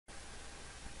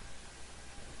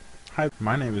Hi,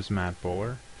 my name is Matt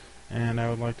Bowler, and I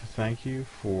would like to thank you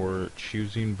for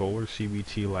choosing Bowler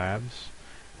CBT Labs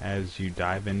as you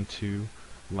dive into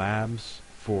labs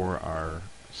for our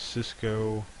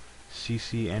Cisco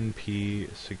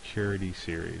CCNP Security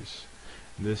Series.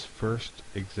 This first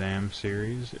exam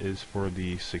series is for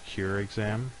the Secure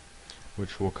exam,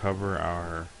 which will cover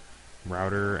our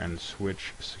router and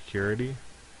switch security.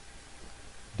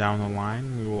 Down the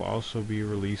line, we will also be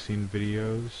releasing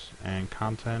videos and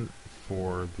content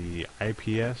for the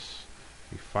IPS,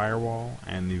 the Firewall,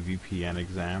 and the VPN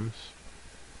exams.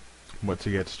 But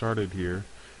to get started here,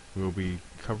 we'll be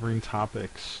covering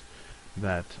topics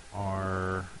that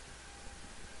are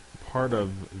part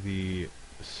of the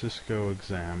Cisco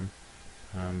exam,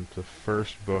 the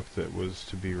first book that was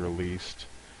to be released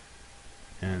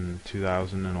in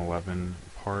 2011,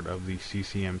 part of the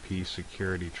CCNP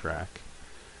Security track.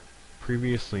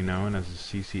 Previously known as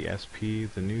the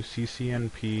CCSP, the new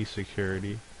CCNP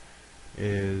Security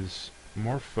is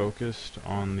more focused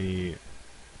on the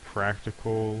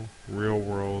practical,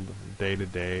 real-world,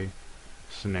 day-to-day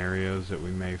scenarios that we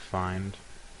may find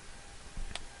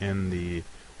in the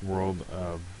world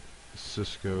of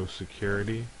Cisco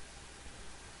security.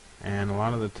 And a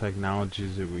lot of the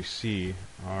technologies that we see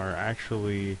are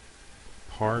actually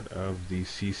part of the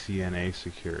CCNA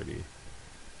security.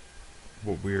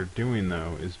 What we are doing,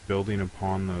 though, is building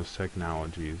upon those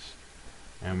technologies,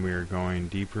 and we are going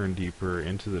deeper and deeper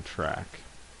into the track.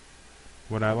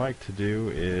 What I like to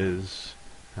do is,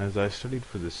 as I studied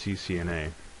for the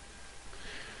CCNA,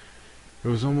 it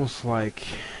was almost like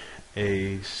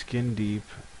a skin-deep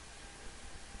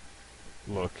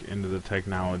look into the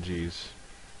technologies,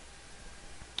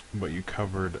 but you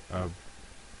covered a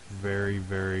very,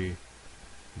 very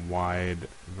wide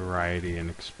variety and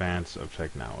expanse of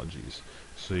technologies.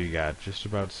 So you got just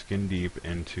about skin deep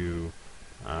into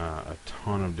a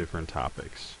ton of different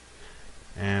topics.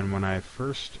 And when I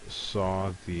first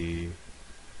saw the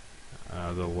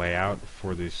layout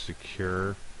for the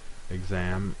secure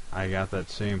exam, I got that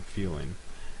same feeling,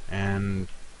 and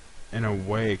in a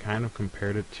way kind of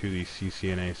compared it to the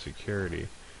CCNA security,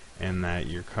 in that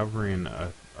you're covering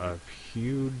a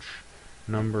huge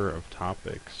number of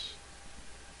topics,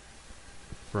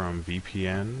 from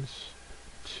VPNs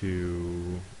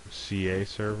to CA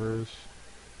servers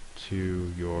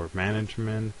to your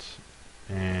management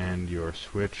and your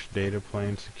switch data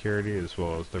plane security, as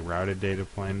well as the routed data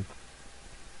plane.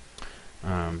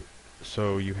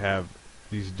 So you have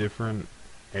these different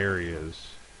areas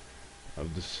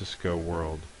of the Cisco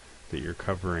world that you're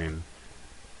covering,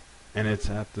 and it's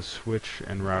at the switch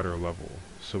and router level.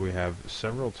 So we have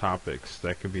several topics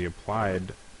that could be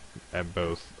applied at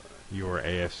both your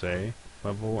ASA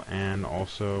level and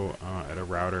also at a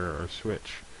router or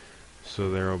switch. So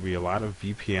there will be a lot of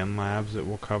VPN labs that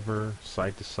will cover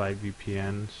site-to-site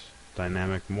VPNs,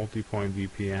 dynamic multipoint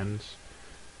VPNs,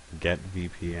 get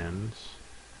VPNs,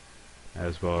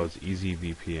 as well as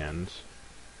EZVPNs.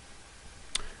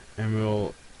 And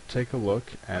we'll take a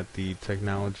look at the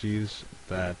technologies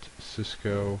that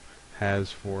Cisco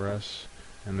has for us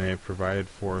and they have provided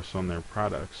for us on their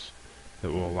products that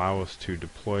will allow us to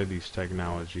deploy these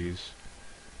technologies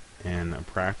in a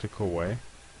practical way.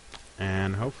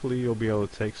 And hopefully you'll be able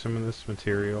to take some of this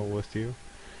material with you,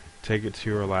 take it to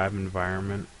your lab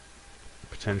environment,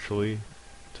 potentially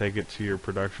take it to your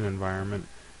production environment,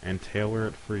 and tailor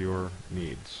it for your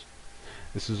needs.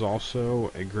 This is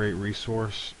also a great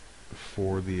resource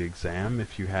for the exam.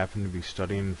 If you happen to be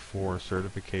studying for a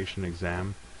certification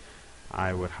exam,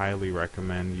 I would highly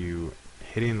recommend you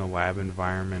hitting the lab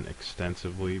environment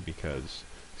extensively, because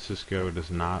Cisco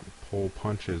does not pull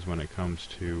punches when it comes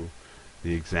to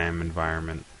the exam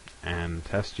environment and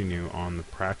testing you on the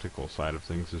practical side of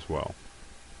things as well.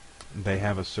 They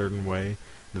have a certain way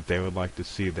that they would like to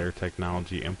see their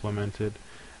technology implemented,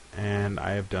 and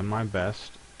I have done my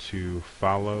best to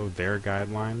follow their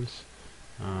guidelines,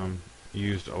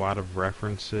 used a lot of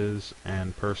references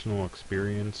and personal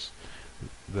experience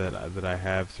that I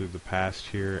have through the past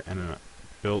here, and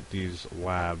built these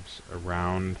labs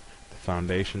around the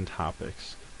foundation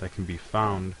topics that can be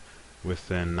found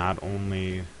within not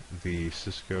only the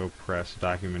Cisco Press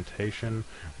documentation,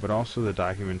 but also the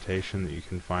documentation that you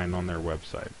can find on their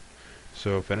website.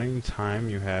 So if at any time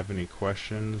you have any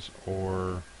questions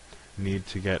or need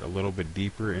to get a little bit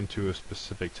deeper into a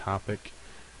specific topic,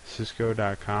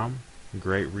 Cisco.com,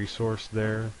 great resource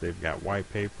there. They've got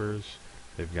white papers,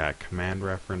 they've got command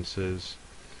references,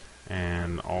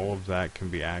 and all of that can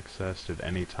be accessed at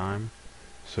any time.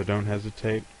 So don't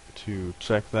hesitate to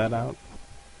check that out,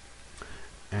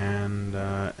 and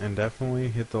definitely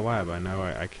hit the lab. I know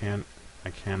I can't I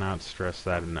cannot stress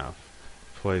that enough.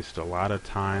 Placed a lot of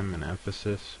time and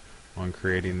emphasis on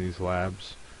creating these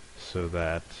labs so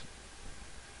that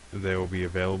they will be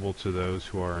available to those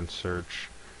who are in search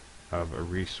of a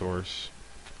resource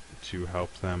to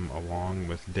help them along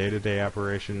with day-to-day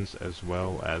operations as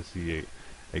well as the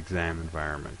exam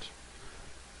environment.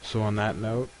 So on that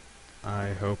note,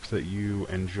 I hope that you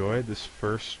enjoyed this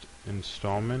first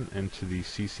installment into the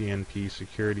CCNP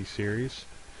Security series,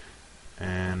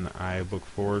 and I look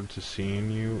forward to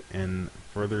seeing you in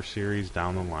further series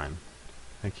down the line.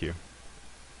 Thank you.